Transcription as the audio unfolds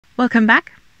Welcome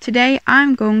back. Today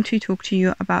I'm going to talk to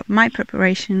you about my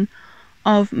preparation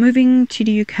of moving to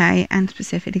the UK and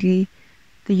specifically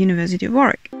the University of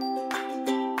Warwick.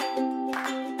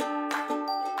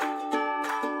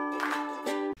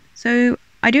 So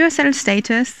I do have settled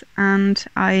status and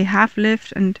I have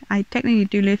lived, and I technically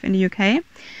do live in the UK,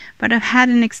 but I've had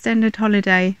an extended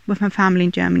holiday with my family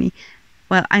in Germany.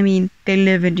 Well, I mean, they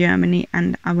live in Germany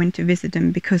and I went to visit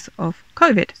them because of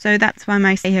COVID. So that's why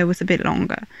my stay here was a bit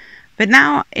longer. But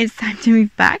now it's time to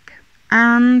move back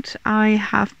and I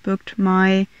have booked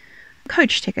my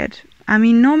coach ticket. I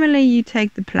mean, normally you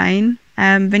take the plane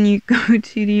when you go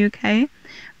to the UK,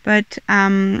 but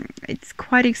it's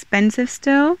quite expensive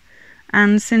still.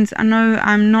 And since I know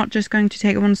I'm not just going to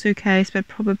take one suitcase, but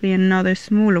probably another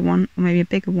smaller one or maybe a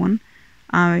bigger one,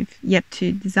 I've yet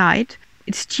to decide,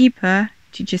 it's cheaper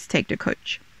to just take the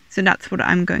coach. So that's what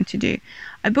I'm going to do.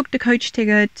 I booked the coach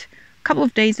ticket a couple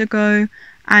of days ago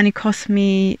and it cost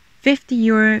me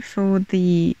 €50 for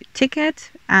the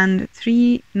ticket and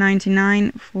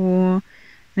 €3.99 for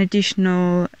an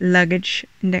additional luggage.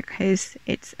 In that case,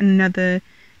 it's another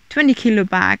 20 kilo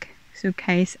bag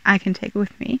suitcase I can take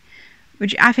with me,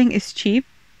 which I think is cheap.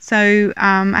 So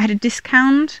I had a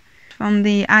discount from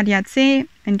the ADAC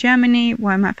in Germany,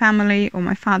 where my family or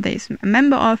my father is a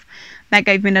member of. That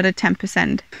gave me another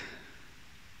 10%.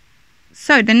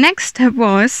 So the next step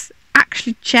was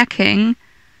actually checking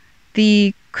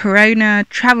the corona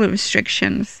travel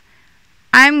restrictions.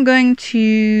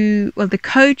 The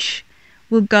coach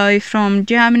will go from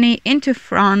Germany into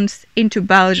France, into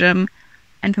Belgium,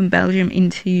 and from Belgium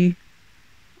to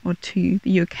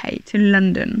the UK, to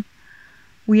London.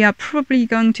 We are probably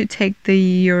going to take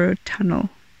the Eurotunnel.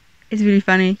 It's really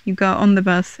funny. You go on the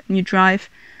bus and you drive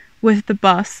with the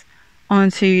bus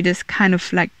onto this kind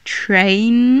of like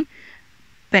train,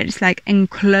 but it's like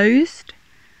enclosed.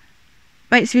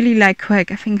 But it's really like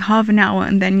quick. I think half an hour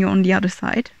and then you're on the other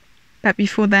side. But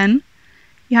before then,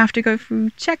 you have to go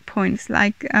through checkpoints.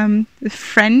 Like the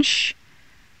French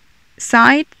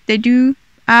side, they do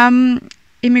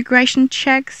immigration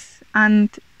checks, and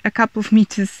a couple of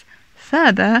meters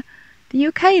further the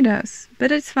UK does,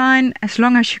 but it's fine as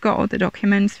long as you got all the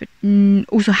documents.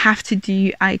 Also have to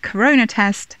do a corona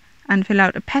test and fill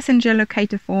out a passenger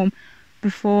locator form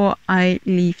before I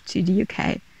leave to the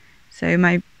UK. So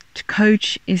my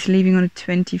coach is leaving on the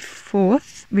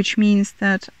 24th, which means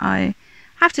that I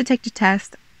have to take the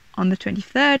test on the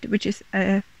 23rd, which is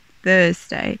a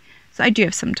Thursday. So I do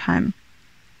have some time.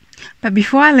 But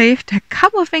before I leave, there are a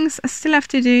couple of things I still have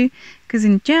to do, because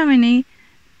in Germany,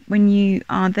 when you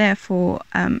are there for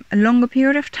a longer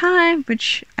period of time,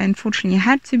 which unfortunately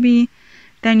had to be,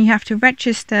 then you have to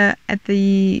register at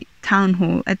the town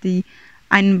hall, at the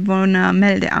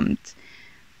Einwohnermeldeamt.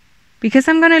 Because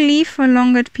I'm going to leave for a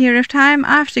longer period of time,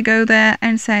 I have to go there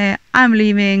and say, I'm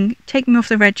leaving, take me off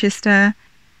the register.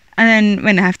 And then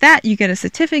when I have that, you get a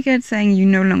certificate saying you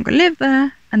no longer live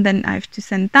there. And then I have to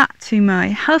send that to my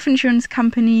health insurance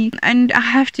company. And I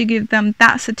have to give them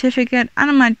that certificate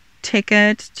and my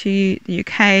ticket to the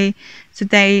UK so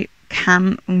they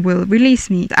can and will release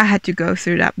me. I had to go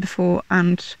through that before,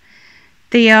 and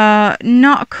they are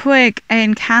not quick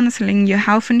in cancelling your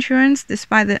health insurance,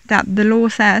 despite that the law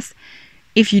says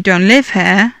if you don't live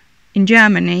here in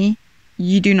Germany,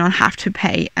 you do not have to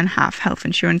pay and have health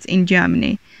insurance in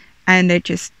Germany. And they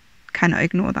just kind of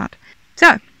ignore that.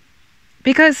 So,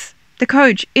 because the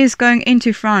coach is going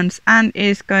into France and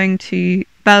is going to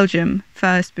Belgium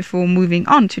first before moving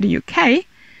on to the UK,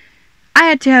 I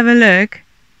had to have a look.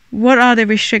 What are the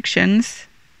restrictions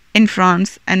in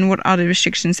France and what are the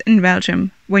restrictions in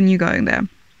Belgium when you're going there?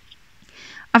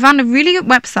 I found a really good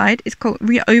website. It's called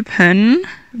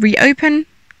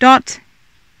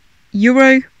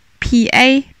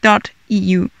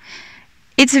reopen.europa.eu.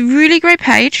 It's a really great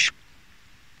page.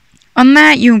 On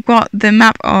there you've got the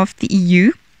map of the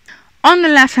EU. On the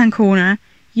left hand corner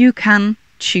you can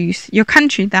choose your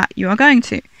country that you are going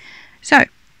to. So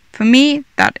for me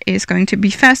that is going to be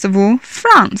first of all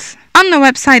France. On the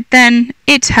website then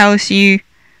it tells you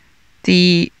a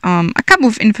bit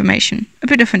of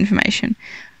information.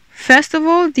 First of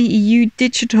all, the EU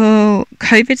digital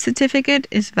COVID certificate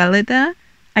is valid there.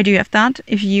 I do have that.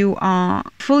 If you are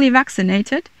fully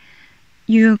vaccinated,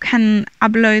 you can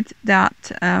upload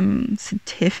that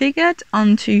certificate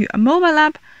onto a mobile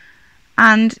app,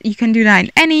 and you can do that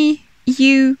in any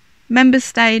EU member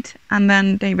state, and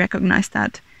then they recognize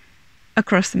that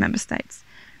across the member states.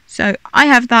 So I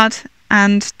have that,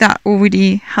 and that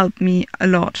already helped me a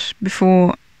lot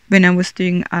before when I was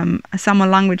doing a summer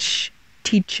language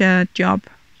teacher job,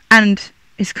 and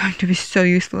it's going to be so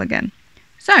useful again.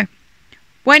 So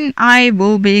when I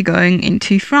will be going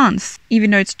into France.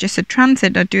 Even though it's just a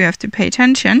transit, I do have to pay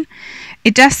attention.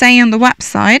 It does say on the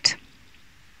website,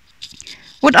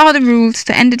 what are the rules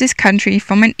to enter this country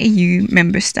from an EU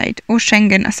member state or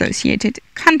Schengen associated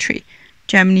country?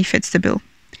 Germany fits the bill.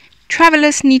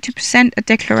 Travellers need to present a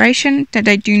declaration that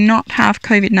they do not have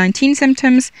COVID-19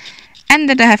 symptoms and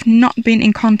that they have not been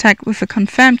in contact with a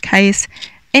confirmed case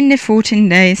in the 14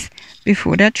 days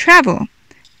before their travel.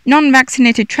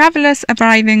 Non-vaccinated travellers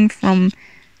arriving from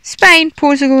Spain,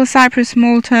 Portugal, Cyprus,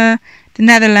 Malta, the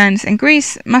Netherlands and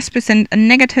Greece must present a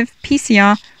negative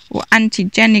PCR or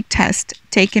antigenic test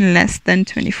taken less than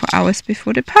 24 hours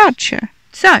before departure.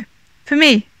 So, for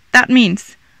me, that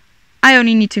means I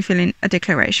only need to fill in a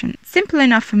declaration. Simple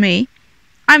enough for me.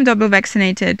 I'm double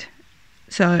vaccinated,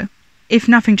 so if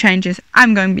nothing changes,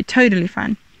 I'm going to be totally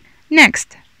fine.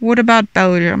 Next, what about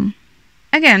Belgium?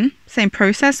 Again, same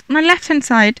process. On the left hand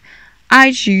side,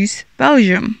 I choose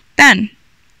Belgium. Then,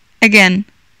 again,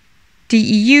 the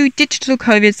EU digital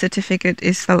COVID certificate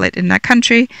is valid in that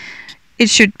country. It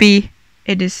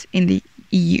is in the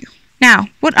EU. Now,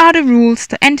 what are the rules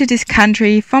to enter this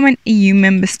country from an EU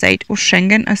member state or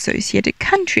Schengen associated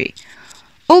country?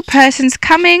 All persons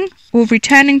coming or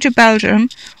returning to Belgium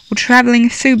or travelling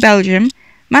through Belgium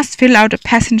must fill out a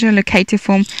passenger locator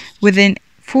form within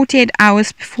 48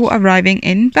 hours before arriving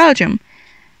in Belgium.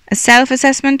 A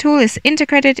self-assessment tool is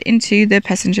integrated into the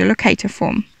passenger locator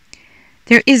form.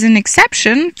 There is an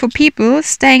exception for people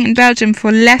staying in Belgium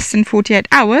for less than 48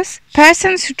 hours.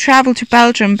 Persons who travel to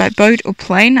Belgium by boat or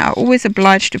plane are always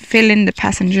obliged to fill in the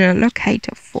passenger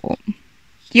locator form.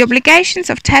 The obligations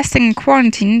of testing and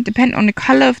quarantine depend on the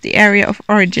colour of the area of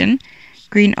origin,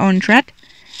 green, orange, red.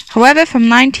 However, from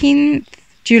 19th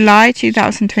July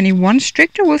 2021,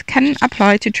 stricter rules can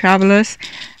apply to travellers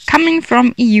coming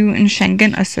from EU and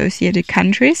Schengen associated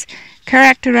countries,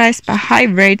 characterized by high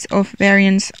rates of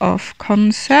variants of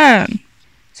concern.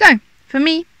 So, for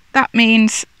me, that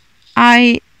means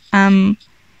I am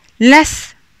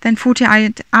less than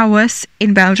 48 hours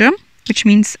in Belgium, which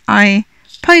means I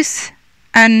pose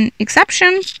an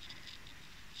exception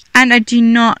and I do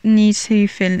not need to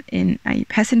fill in a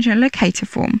passenger locator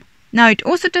form. Now, it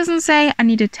also doesn't say I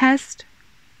need a test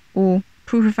or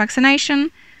proof of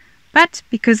vaccination, but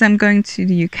because I'm going to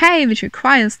the UK, which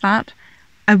requires that,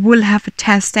 I will have a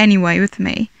test anyway with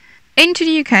me. Into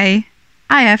the UK,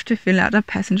 I have to fill out a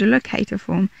passenger locator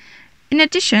form. In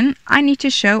addition, I need to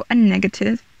show a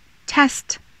negative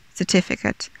test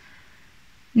certificate.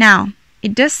 Now,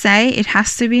 it does say it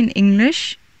has to be in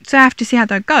English, so I have to see how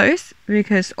that goes,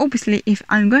 because obviously if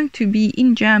I'm going to be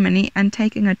in Germany and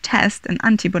taking a test, an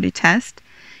antibody test,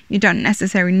 you don't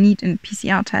necessarily need a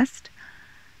PCR test.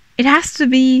 It has to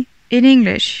be in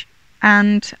English,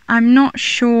 and I'm not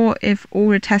sure if all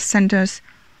the test centers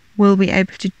will be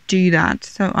able to do that,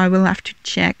 so I will have to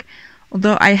check.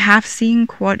 Although I have seen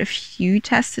quite a few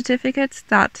test certificates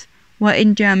that were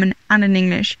in German and in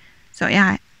English, so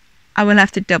yeah, I will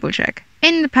have to double check.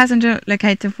 In the passenger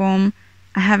locator form,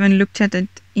 I haven't looked at it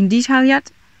in detail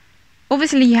yet.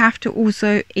 Obviously, you have to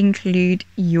also include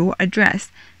your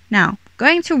address. Now,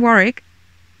 going to Warwick,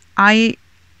 I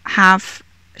have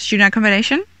student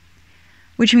accommodation,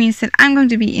 which means that I'm going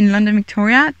to be in London,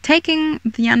 Victoria, taking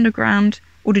the underground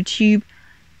or the tube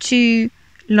to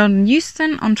London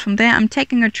Euston, and from there I'm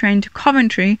taking a train to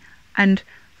Coventry, and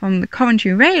from the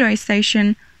Coventry railway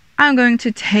station I'm going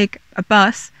to take a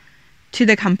bus to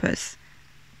the campus.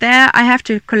 There I have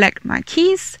to collect my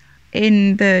keys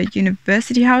in the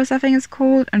university house, I think it's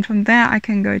called, and from there I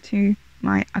can go to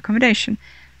my accommodation.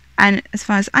 And as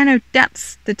far as I know,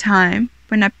 that's the time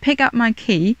when I pick up my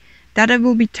key that I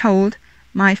will be told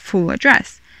my full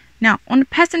address. Now, on the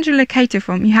passenger locator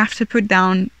form, you have to put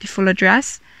down the full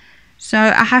address, so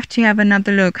I have to have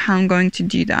another look how I'm going to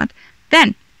do that.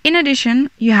 Then, in addition,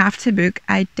 you have to book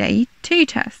a day 2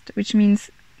 test, which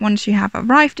means once you have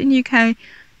arrived in the UK,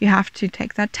 you have to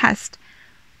take that test.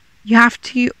 You have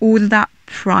to order that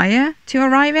prior to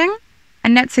arriving,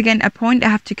 and that's again a point I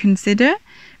have to consider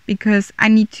because I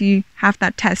need to have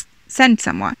that test sent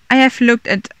somewhere. I have looked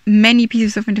at many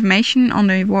pieces of information on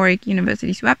the Warwick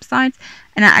University's website,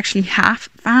 and I actually have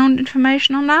found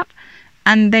information on that,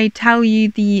 and they tell you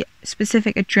the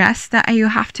specific address that you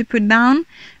have to put down.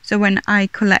 So when I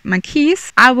collect my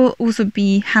keys, I will also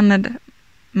be handed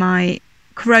my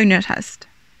corona test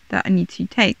that I need to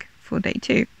take for day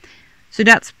 2. So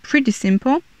that's pretty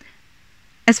simple.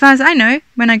 As far as I know,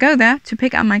 when I go there to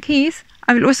pick up my keys,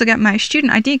 I will also get my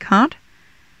student ID card.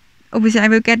 Obviously, I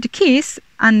will get the keys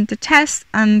and the test,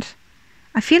 and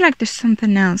I feel like there's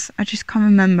something else. I just can't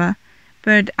remember.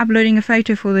 But uploading a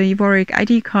photo for the Warwick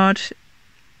ID card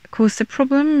caused a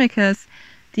problem because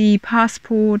the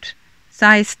passport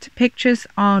sized pictures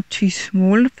are too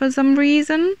small for some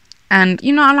reason, and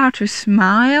you're not allowed to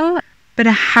smile, but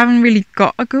I haven't really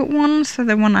got a good one, so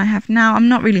the one I have now, I'm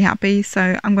not really happy,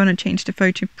 so I'm going to change the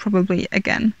photo probably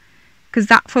again, because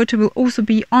that photo will also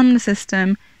be on the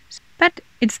system, but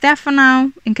it's there for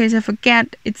now. In case I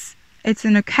forget, it's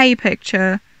an okay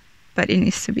picture, but it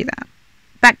needs to be there.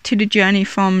 Back to the journey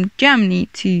from Germany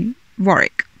to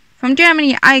Warwick. From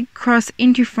Germany, I cross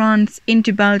into France,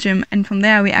 into Belgium, and from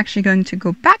there we're actually going to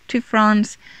go back to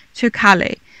France, to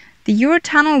Calais. The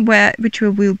Eurotunnel, which we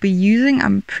will be using,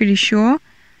 I'm pretty sure,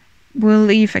 will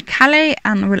leave at Calais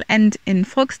and will end in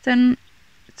Folkestone,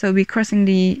 so we're crossing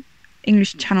the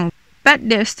English Channel. But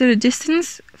there's still a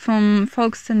distance from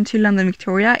Folkestone to London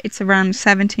Victoria. It's around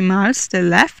 70 miles still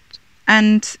left,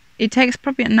 and it takes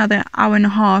probably another hour and a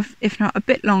half, if not a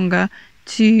bit longer,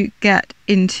 to get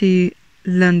into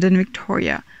London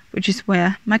Victoria, which is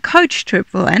where my coach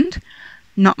trip will end,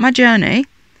 not my journey.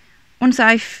 Once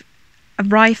I've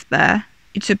arrived there,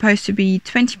 it's supposed to be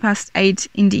 8:20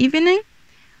 in the evening,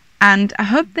 and I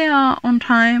hope they are on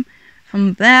time.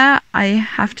 From there, I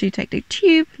have to take the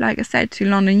tube, like I said, to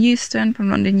London Euston, from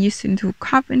London Euston to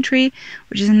Coventry,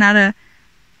 which is another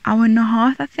hour and a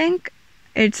half, I think.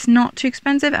 It's not too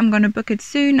expensive. I'm going to book it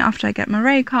soon after I get my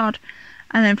rail card,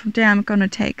 and then from there I'm going to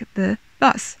take the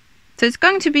bus. So it's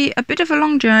going to be a bit of a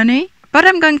long journey, but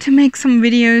I'm going to make some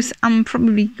videos. I'm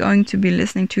probably going to be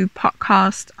listening to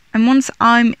podcasts, and once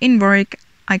I'm in Warwick,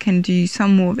 I can do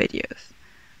some more videos.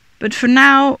 But for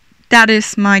now, that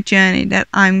is my journey that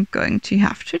I'm going to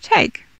have to take.